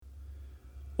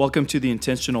Welcome to the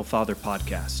Intentional Father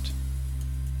Podcast,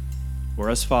 where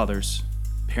us fathers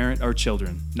parent our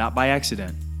children, not by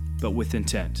accident, but with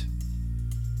intent.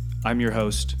 I'm your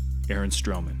host, Aaron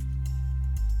Stroman.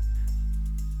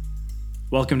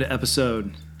 Welcome to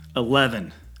episode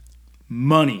 11,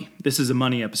 Money. This is a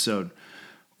money episode.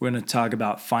 We're going to talk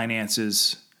about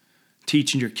finances,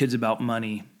 teaching your kids about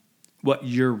money, what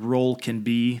your role can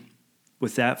be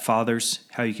with that, fathers,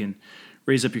 how you can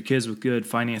raise up your kids with good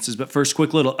finances. But first,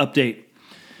 quick little update.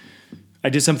 I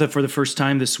did something for the first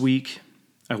time this week.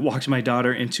 I walked my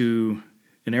daughter into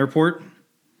an airport,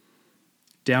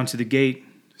 down to the gate,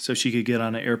 so she could get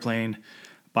on an airplane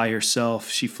by herself.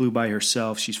 She flew by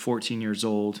herself. She's 14 years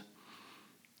old.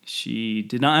 She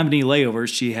did not have any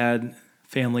layovers. She had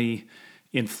family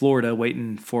in Florida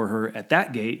waiting for her at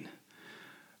that gate.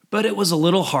 But it was a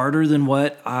little harder than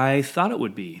what I thought it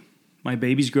would be. My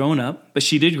baby's growing up, but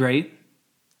she did great.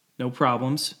 No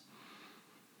problems.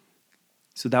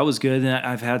 So that was good. And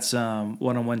I've had some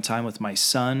one-on-one time with my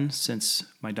son since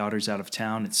my daughter's out of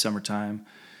town. It's summertime.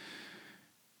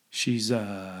 She's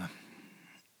kind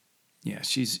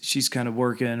of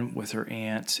working with her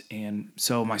aunt. And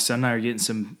so my son and I are getting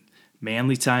some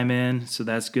manly time in. So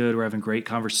that's good. We're having great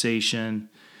conversation.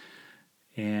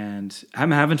 And I'm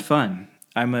having fun.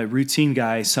 I'm a routine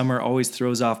guy. Summer always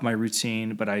throws off my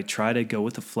routine, but I try to go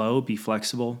with the flow, be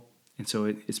flexible. And so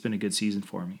it's been a good season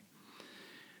for me.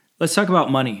 Let's talk about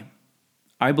money.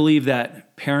 I believe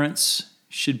that parents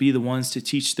should be the ones to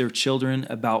teach their children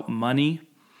about money.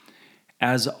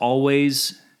 As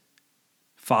always,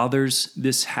 fathers,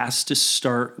 this has to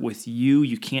start with you.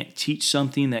 You can't teach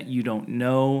something that you don't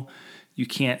know. You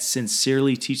can't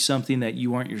sincerely teach something that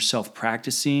you aren't yourself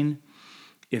practicing.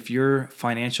 If your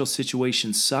financial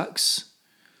situation sucks,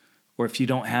 or if you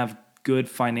don't have good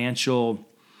financial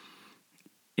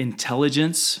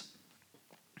intelligence,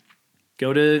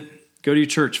 go to your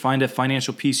church, find a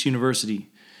Financial Peace University.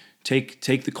 Take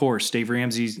the course. Dave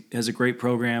Ramsey has a great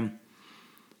program.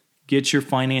 Get your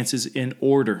finances in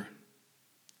order.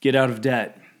 Get out of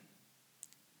debt.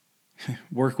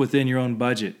 Work within your own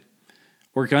budget.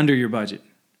 Work under your budget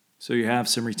so you have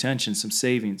some retention, some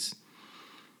savings.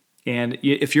 And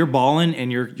if you're balling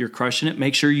and you're crushing it,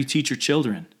 make sure you teach your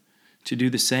children to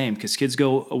do the same, because kids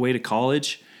go away to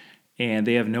college and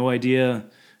they have no idea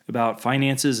about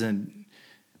finances, and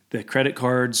the credit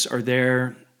cards are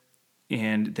there,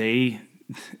 and they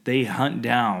hunt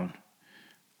down,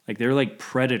 like they're like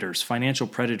predators. Financial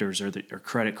predators are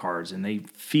credit cards, and they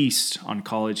feast on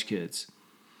college kids,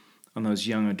 on those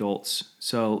young adults.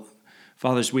 So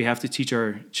fathers, we have to teach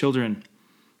our children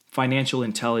financial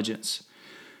intelligence.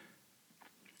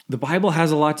 The Bible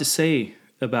has a lot to say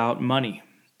about money,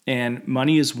 and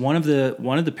money is one of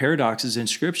the paradoxes in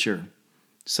Scripture.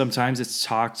 Sometimes it's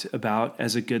talked about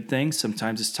as a good thing.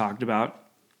 Sometimes it's talked about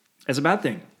as a bad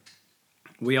thing.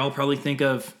 We all probably think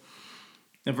of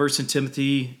a verse in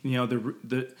Timothy,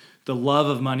 the love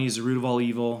of money is the root of all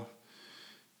evil.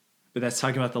 But that's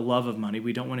talking about the love of money.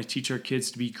 We don't want to teach our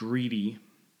kids to be greedy.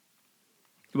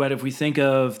 But if we think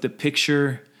of the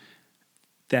picture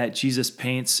that Jesus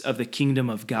paints of the kingdom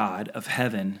of God, of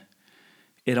heaven,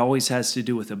 it always has to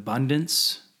do with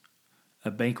abundance, a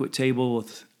banquet table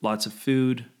with lots of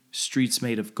food, streets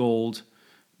made of gold,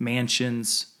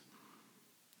 mansions.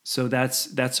 So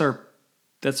that's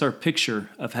our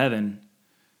picture of heaven.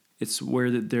 It's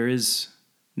where there is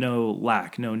no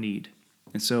lack, no need.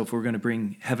 And so if we're going to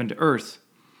bring heaven to earth,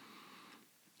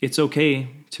 it's okay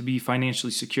to be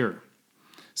financially secure.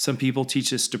 Some people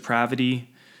teach this depravity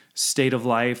state of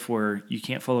life where you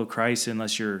can't follow Christ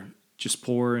unless you're just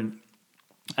poor, and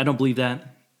I don't believe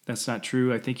that. That's not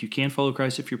true. I think you can follow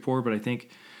Christ if you're poor, but I think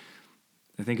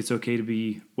it's okay to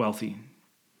be wealthy.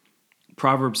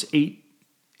 Proverbs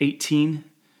 8:18.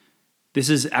 This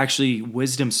is actually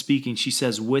wisdom speaking. She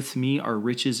says, "With me are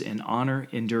riches and honor,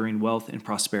 enduring wealth and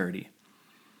prosperity."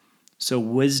 So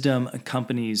wisdom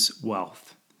accompanies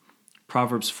wealth.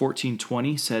 Proverbs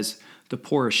 14:20 says, "The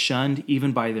poor are shunned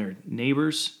even by their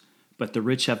neighbors, but the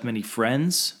rich have many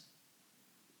friends."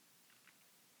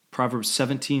 Proverbs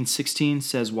 17:16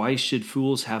 says, "Why should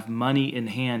fools have money in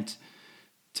hand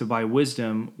to buy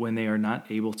wisdom when they are not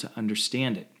able to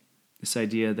understand it?" This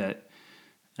idea that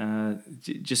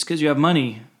just because you have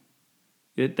money,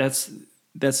 that's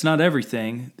not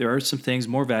everything. There are some things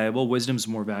more valuable. Wisdom's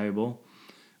more valuable.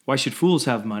 Why should fools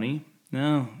have money?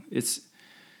 No,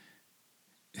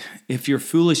 if you're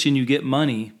foolish and you get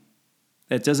money,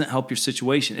 that doesn't help your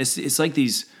situation. It's like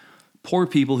these poor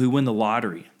people who win the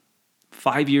lottery.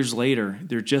 5 years later,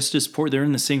 they're just as poor. They're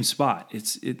in the same spot.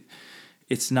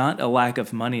 it's not a lack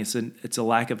of money. It's a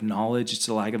lack of knowledge. It's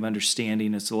a lack of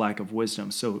understanding. It's a lack of wisdom.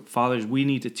 So fathers, we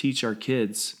need to teach our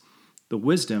kids the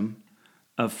wisdom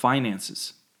of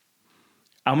finances.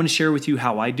 I'm going to share with you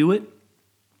how I do it.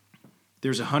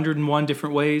 There's 101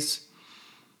 different ways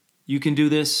you can do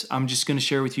this. I'm just going to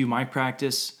share with you my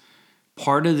practice.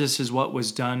 Part of this is what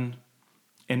was done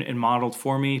and modeled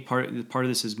for me. Part of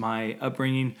this is my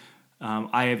upbringing.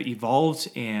 I have evolved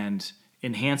and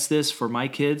enhanced this for my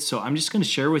kids. So I'm just going to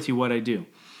share with you what I do.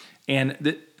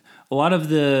 And a lot of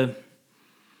the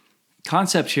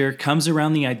concept here comes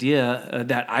around the idea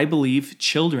that I believe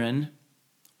children,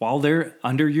 while they're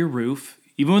under your roof,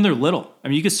 even when they're little, I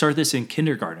mean, you could start this in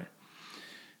kindergarten.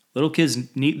 Little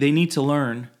kids need to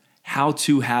learn how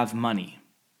to have money,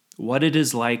 what it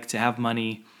is like to have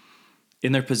money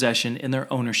in their possession, in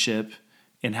their ownership,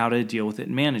 and how to deal with it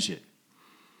and manage it.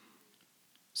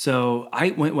 So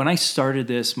when I started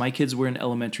this, my kids were in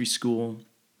elementary school,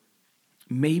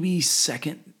 maybe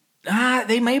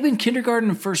they may have been kindergarten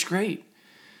and first grade.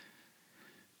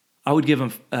 I would give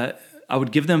them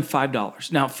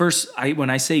 $5. Now, first, when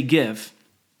I say give,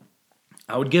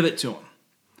 I would give it to them.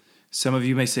 Some of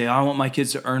you may say, I want my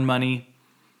kids to earn money.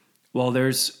 Well,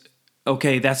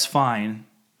 okay, that's fine.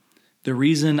 The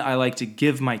reason I like to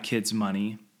give my kids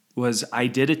money was I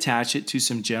did attach it to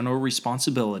some general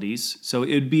responsibilities. So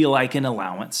it would be like an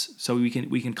allowance. So we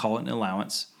can call it an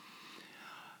allowance.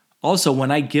 Also,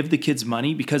 when I give the kids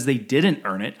money, because they didn't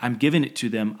earn it, I'm giving it to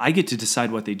them, I get to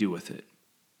decide what they do with it.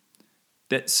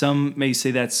 That some may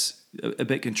say that's a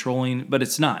bit controlling, but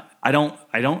it's not. I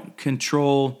don't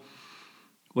control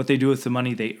what they do with the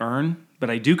money they earn, but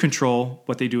I do control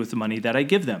what they do with the money that I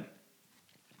give them.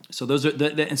 So those are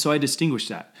and so I distinguish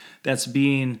that. That's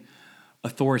being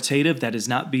authoritative. That is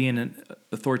not being an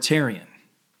authoritarian.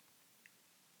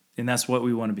 And that's what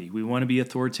we want to be. We want to be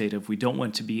authoritative. We don't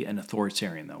want to be an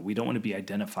authoritarian, though. We don't want to be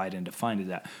identified and defined as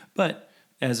that. But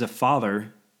as a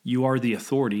father, you are the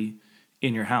authority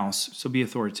in your house, so be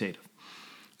authoritative.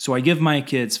 So I give my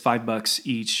kids $5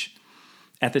 each.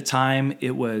 At the time,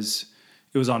 it was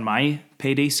on my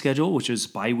payday schedule, which is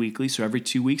bi-weekly. So every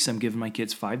 2 weeks, I'm giving my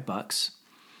kids $5.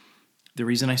 The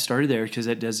reason I started there is because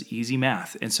that does easy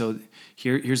math. And so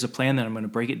here's a plan that I'm going to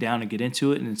break it down and get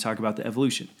into it and talk about the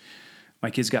evolution. My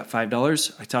kids got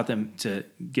 $5. I taught them to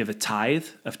give a tithe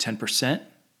of 10%.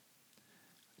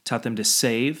 Taught them to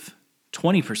save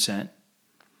 20%.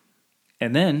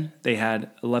 And then they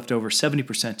had a leftover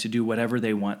 70% to do whatever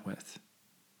they want with.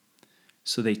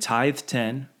 So they tithe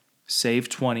 10, save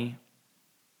 20,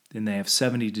 then they have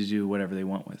 70 to do whatever they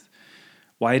want with.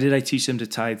 Why did I teach them to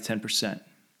tithe 10%?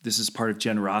 This is part of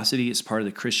generosity. It's part of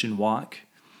the Christian walk.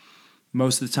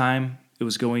 Most of the time, it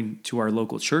was going to our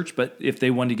local church, but if they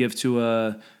wanted to give to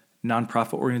a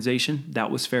nonprofit organization,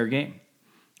 that was fair game.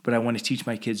 But I want to teach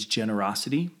my kids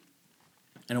generosity,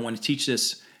 and I want to teach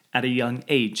this at a young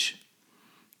age.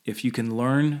 If you can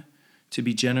learn to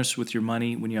be generous with your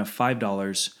money when you have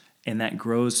 $5, and that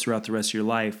grows throughout the rest of your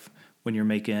life when you're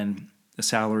making a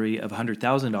salary of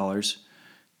 $100,000,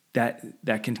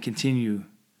 that can continue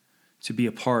to be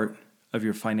a part of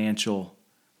your financial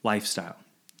lifestyle.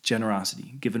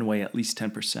 Generosity, giving away at least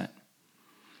 10%.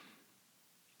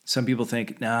 Some people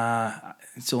think, nah,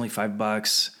 it's only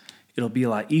 $5. It'll be a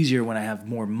lot easier when I have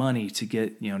more money to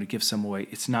give some away.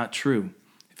 It's not true.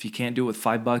 If you can't do it with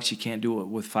 $5, you can't do it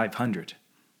with 500.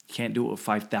 You can't do it with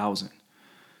 5,000.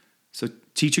 So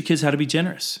teach your kids how to be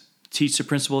generous. Teach the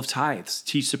principle of tithes.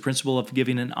 Teach the principle of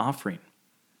giving an offering.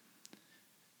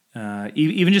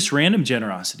 Even just random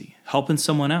generosity, helping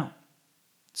someone out.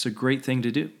 It's a great thing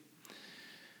to do.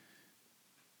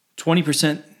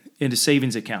 20% into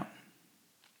savings account.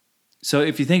 So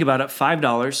if you think about it,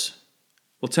 $5,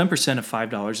 well, 10% of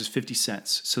 $5 is 50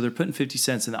 cents. So they're putting 50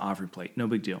 cents in the offering plate. No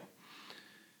big deal.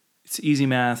 It's easy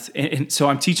math. And so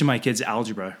I'm teaching my kids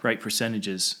algebra, right?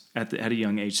 Percentages at a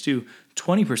young age too.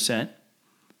 20%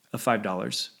 of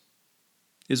 $5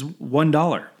 is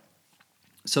 $1.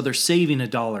 So they're saving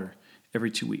 $1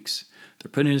 every 2 weeks. They're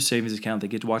putting it in a savings account. They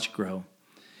get to watch it grow.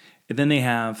 And then they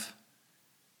have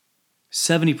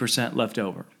 70% left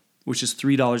over, which is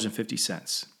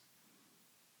 $3.50.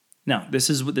 Now, this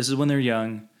is when they're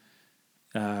young.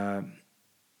 I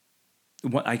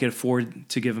could afford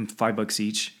to give them $5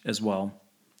 each as well.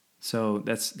 So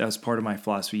that's part of my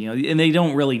philosophy. And they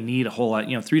don't really need a whole lot.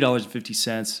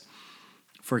 $3.50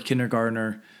 for a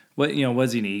kindergartner. What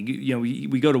does he need?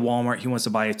 We go to Walmart. He wants to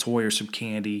buy a toy or some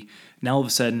candy. Now all of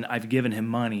a sudden, I've given him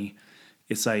money.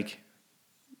 It's like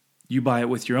you buy it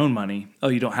with your own money. Oh,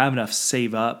 you don't have enough,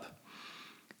 save up.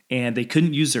 And they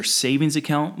couldn't use their savings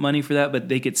account money for that, but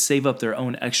they could save up their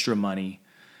own extra money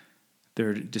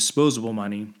their disposable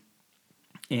money.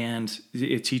 And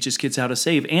it teaches kids how to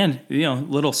save. And,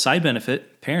 little side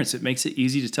benefit, parents, it makes it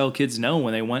easy to tell kids no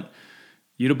when they want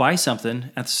you to buy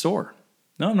something at the store.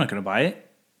 No, I'm not going to buy it.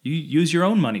 You use your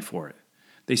own money for it.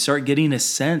 They start getting a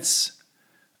sense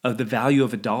of the value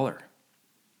of a dollar.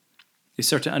 They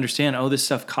start to understand, this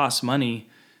stuff costs money.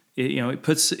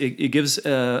 It gives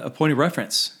a point of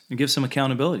reference. It gives some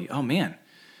accountability. Oh man,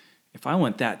 if I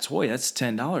want that toy, that's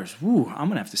 $10. Woo, I'm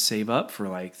gonna have to save up for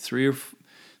like three or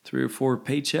four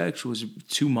paychecks. Was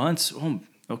 2 months. Oh,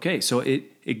 okay. So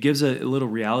it gives a little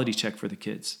reality check for the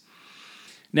kids.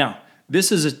 Now,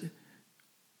 this is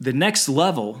the next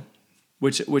level,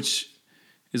 which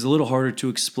is a little harder to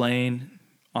explain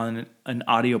on an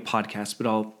audio podcast, but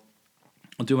I'll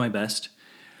do my best.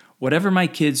 Whatever my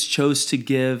kids chose to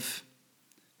give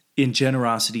in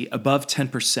generosity above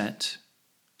 10%,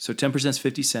 so 10% is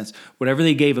 50 cents, whatever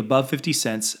they gave above 50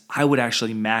 cents, I would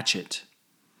actually match it.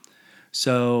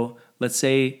 So let's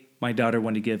say my daughter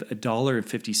wanted to give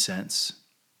 $1.50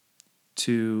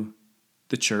 to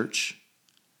the church.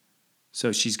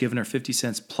 So she's given her 50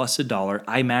 cents plus $1.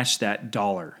 I match that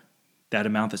dollar, that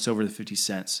amount that's over the 50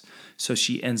 cents. So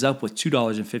she ends up with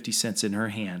 $2.50 in her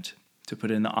hand to put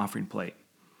in the offering plate.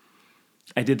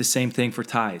 I did the same thing for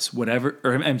tithes,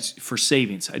 for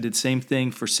savings. I did the same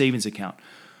thing for savings account.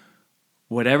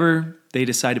 Whatever they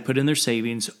decide to put in their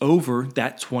savings over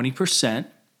that 20%,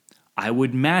 I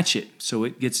would match it so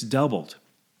it gets doubled.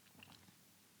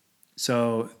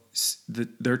 So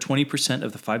their 20%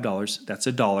 of the $5, that's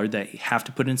 $1 that you have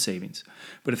to put in savings.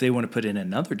 But if they want to put in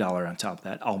another $1 on top of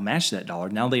that, I'll match that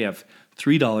 $1. Now they have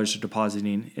 $3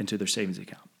 depositing into their savings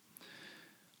account.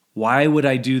 Why would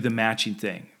I do the matching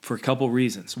thing? For a couple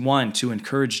reasons. One, to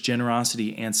encourage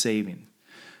generosity and saving.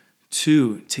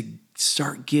 Two, to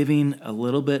start giving a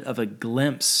little bit of a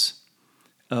glimpse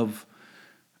of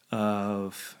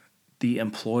the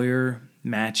employer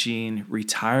matching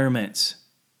retirement.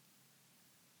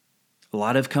 A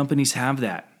lot of companies have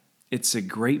that. It's a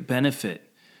great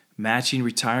benefit. Matching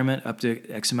retirement up to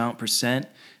X amount %,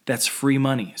 that's free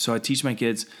money. So I teach my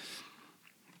kids,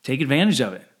 take advantage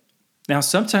of it. Now,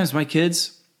 sometimes my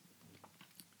kids,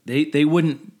 they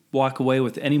wouldn't walk away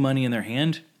with any money in their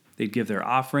hand. They'd give their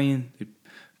offering, they'd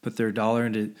put their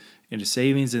 $1 into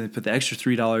savings, and they put the extra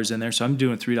 $3 in there. So I'm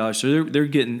doing $3. So they're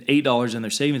getting $8 in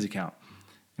their savings account.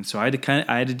 And so I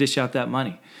had to dish out that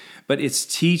money. But it's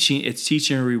teaching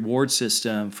a reward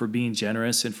system for being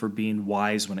generous and for being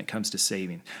wise when it comes to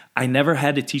saving. I never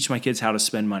had to teach my kids how to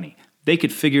spend money. They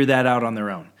could figure that out on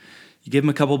their own. You give them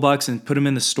a couple bucks and put them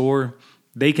in the store,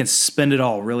 they can spend it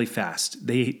all really fast.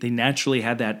 They naturally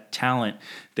had that talent.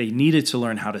 They needed to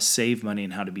learn how to save money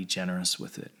and how to be generous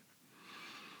with it.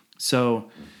 So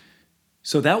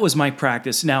that was my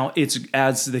practice. Now, it's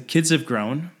as the kids have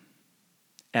grown,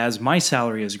 as my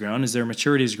salary has grown, as their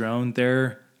maturity has grown,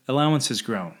 their allowance has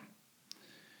grown.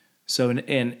 So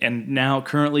and now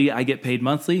currently I get paid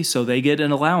monthly, so they get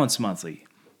an allowance monthly.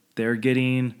 They're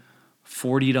getting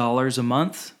 $40 a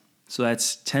month, so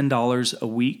that's $10 a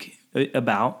week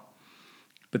about,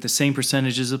 but the same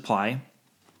percentages apply.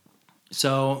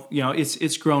 So,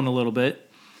 it's grown a little bit.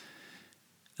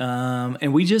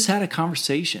 And we just had a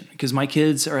conversation because my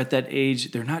kids are at that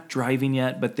age, they're not driving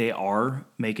yet, but they are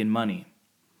making money.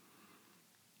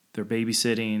 They're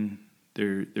babysitting,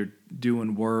 they're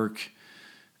doing work.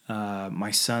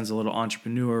 My son's a little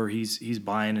entrepreneur. He's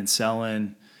buying and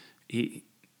selling.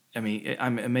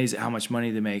 I'm amazed at how much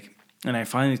money they make. And I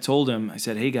finally told him, I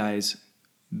said, hey guys,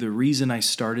 the reason I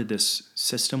started this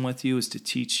system with you is to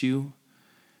teach you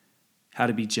how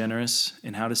to be generous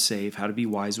and how to save, how to be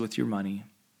wise with your money,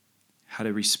 how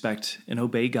to respect and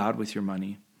obey God with your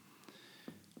money.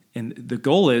 And the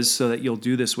goal is so that you'll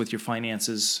do this with your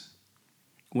finances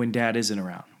when dad isn't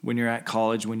around, when you're at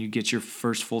college, when you get your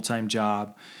first full-time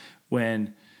job,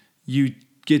 when you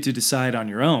get to decide on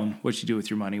your own what you do with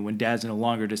your money, when dad's no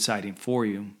longer deciding for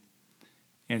you.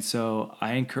 And so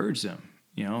I encourage them,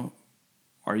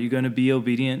 are you going to be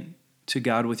obedient to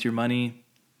God with your money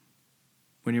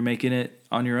when you're making it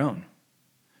on your own?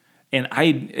 And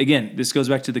again, this goes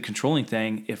back to the controlling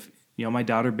thing. If my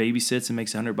daughter babysits and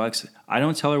makes $100, I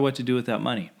don't tell her what to do with that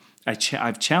money.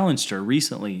 I've challenged her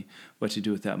recently what to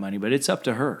do with that money, but it's up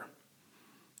to her.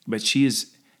 But she has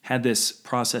had this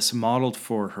process modeled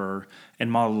for her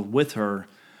and modeled with her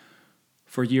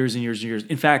for years and years and years.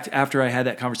 In fact, after I had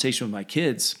that conversation with my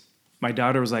kids, my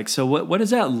daughter was like, so what does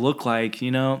that look like?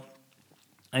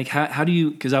 Like how do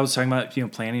you, because I was talking about,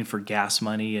 planning for gas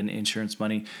money and insurance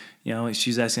money,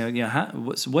 she's asking,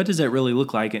 what does that really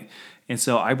look like? And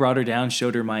so I brought her down,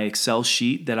 showed her my Excel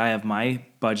sheet that I have my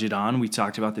budget on. We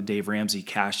talked about the Dave Ramsey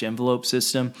cash envelope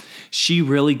system. She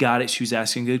really got it. She was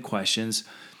asking good questions,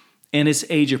 and it's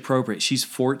age appropriate. She's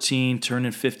 14,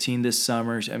 turning 15 this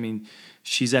summer. I mean,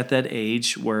 she's at that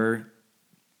age where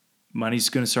money's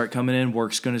going to start coming in,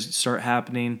 work's going to start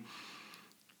happening.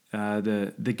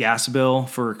 The gas bill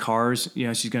for her cars,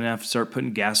 she's going to have to start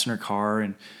putting gas in her car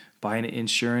and buying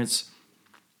insurance,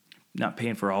 not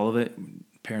paying for all of it.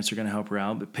 Parents are going to help her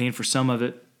out, but paying for some of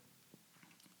it.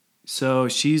 So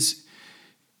she's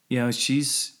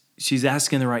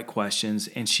asking the right questions,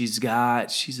 and she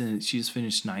just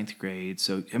finished ninth grade.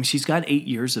 So, I mean, she's got 8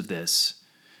 years of this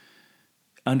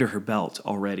under her belt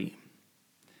already.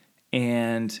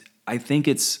 And I think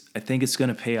it's going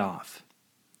to pay off.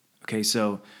 Okay.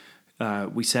 So,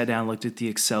 we sat down, looked at the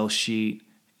Excel sheet.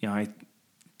 I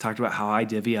talked about how I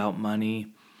divvy out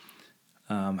money,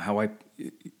 how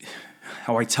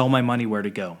I tell my money where to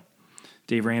go.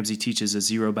 Dave Ramsey teaches a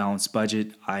zero balance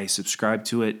budget. I subscribe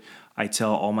to it. I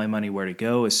tell all my money where to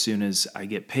go as soon as I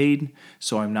get paid,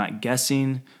 so I'm not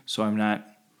guessing, so I'm not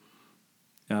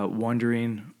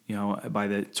wondering, by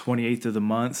the 28th of the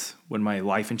month when my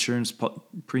life insurance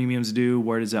premiums due,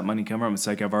 where does that money come from? It's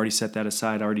like I've already set that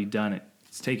aside, already done it.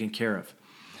 It's taken care of.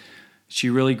 She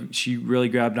really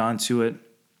grabbed onto it.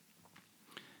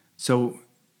 So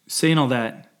saying all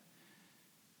that,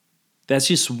 that's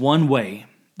just one way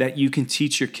that you can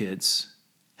teach your kids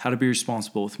how to be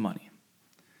responsible with money.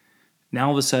 Now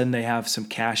all of a sudden they have some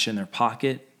cash in their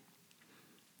pocket.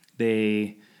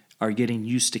 They are getting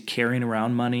used to carrying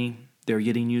around money. They're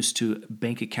getting used to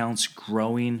bank accounts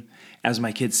growing. As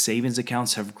my kids' savings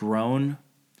accounts have grown,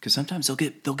 because sometimes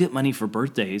they'll get money for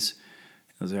birthdays.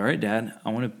 I was like, all right, Dad, I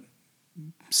want to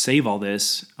save all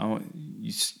this.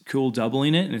 You cool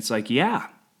doubling it? And it's like, yeah,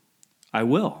 I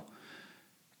will.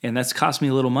 And that's cost me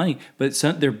a little money. But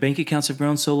their bank accounts have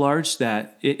grown so large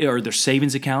or their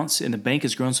savings accounts in the bank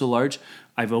has grown so large,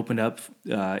 I've opened up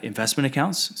investment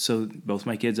accounts. So both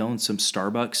my kids own some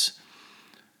Starbucks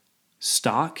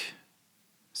stock,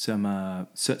 some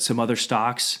other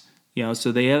stocks,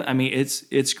 so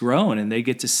it's grown, and they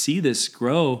get to see this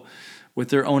grow with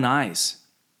their own eyes.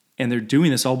 And they're doing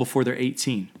this all before they're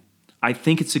 18. I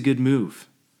think it's a good move.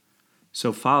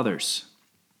 So fathers,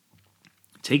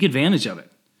 take advantage of it.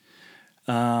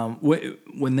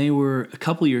 When they were a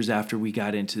couple years after we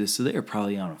got into this, so they were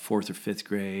probably on a 4th or 5th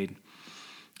grade,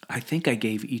 I think I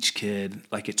gave each kid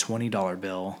like a $20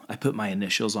 bill. I put my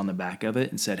initials on the back of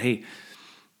it and said, hey,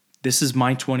 this is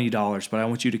my $20, but I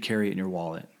want you to carry it in your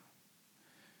wallet.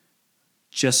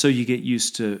 Just so you get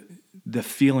used to the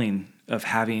feeling of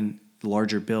having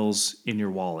larger bills in your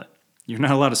wallet. You're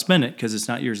not allowed to spend it because it's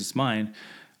not yours, it's mine.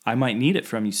 I might need it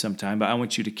from you sometime, but I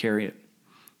want you to carry it.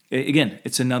 Again,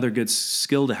 it's another good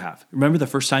skill to have. Remember the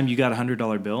first time you got a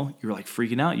 $100 bill? You were like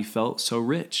freaking out. You felt so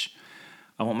rich.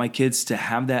 I want my kids to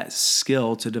have that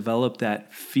skill, to develop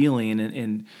that feeling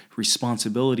and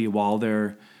responsibility while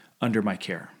they're under my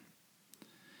care.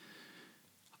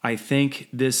 I think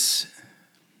this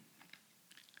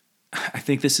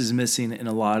is missing in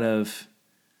a lot of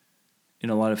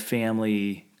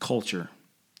family culture.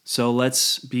 So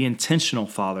let's be intentional,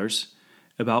 fathers,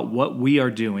 about what we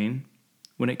are doing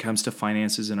when it comes to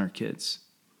finances in our kids.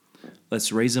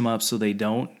 Let's raise them up so they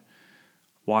don't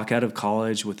walk out of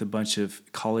college with a bunch of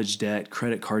college debt,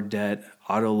 credit card debt,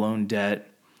 auto loan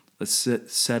debt. Let's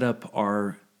set up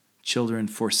our children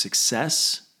for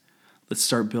success. Let's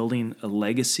start building a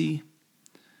legacy.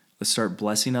 Let's start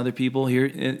blessing other people.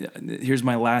 Here's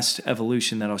my last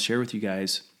evolution that I'll share with you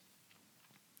guys.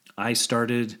 I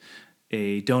started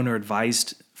a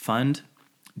donor-advised fund,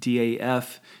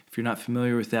 DAF. If you're not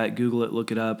familiar with that, Google it,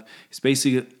 look it up. It's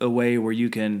basically a way where you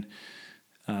can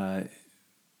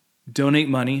donate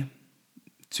money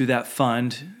to that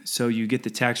fund so you get the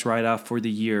tax write-off for the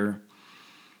year,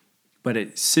 but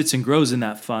it sits and grows in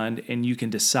that fund, and you can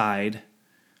decide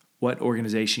what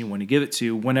organization you want to give it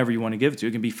to whenever you want to give it to.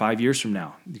 It can be 5 years from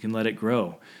now. You can let it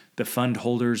grow. The fund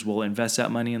holders will invest that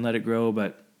money and let it grow,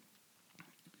 but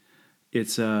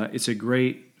it's a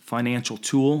great financial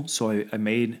tool. So I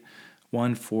made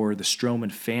one for the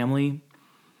Stroman family.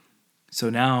 So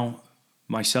now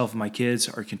myself and my kids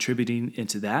are contributing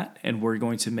into that, and we're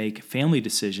going to make family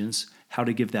decisions how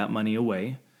to give that money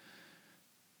away.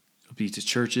 It'll be to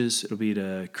churches. It'll be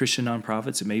to Christian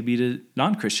nonprofits. It may be to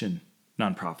non-Christian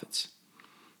nonprofits.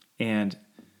 And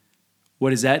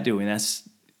what is that doing? That's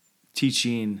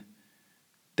teaching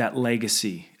that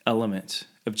legacy element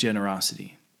of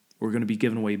generosity. We're going to be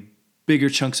giving away bigger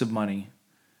chunks of money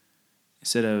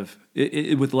instead of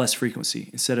with less frequency,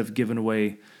 instead of giving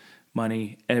away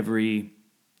money every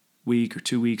week or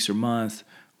 2 weeks or month.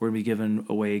 We're going to be giving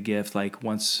away a gift like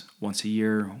once a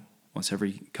year, once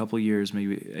every couple of years,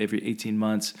 maybe every 18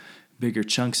 months, bigger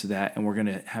chunks of that. And we're going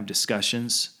to have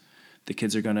discussions. The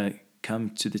kids are going to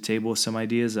come to the table with some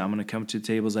ideas. I'm going to come to the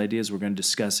table with ideas. We're going to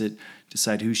discuss it,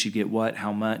 decide who should get what,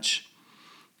 how much.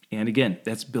 And again,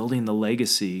 that's building the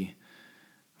legacy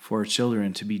for our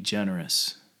children to be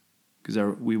generous, because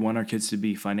we want our kids to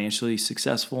be financially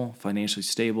successful, financially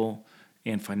stable,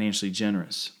 and financially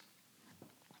generous.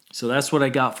 So that's what I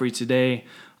got for you today.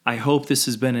 I hope this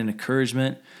has been an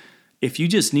encouragement. If you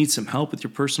just need some help with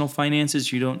your personal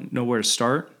finances, you don't know where to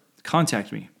start,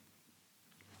 contact me.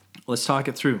 Let's talk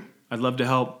it through. I'd love to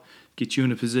help get you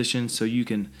in a position so you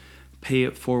can pay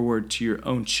it forward to your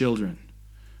own children.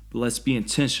 But let's be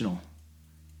intentional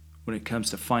when it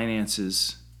comes to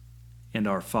finances and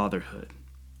our fatherhood.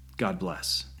 God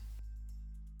bless.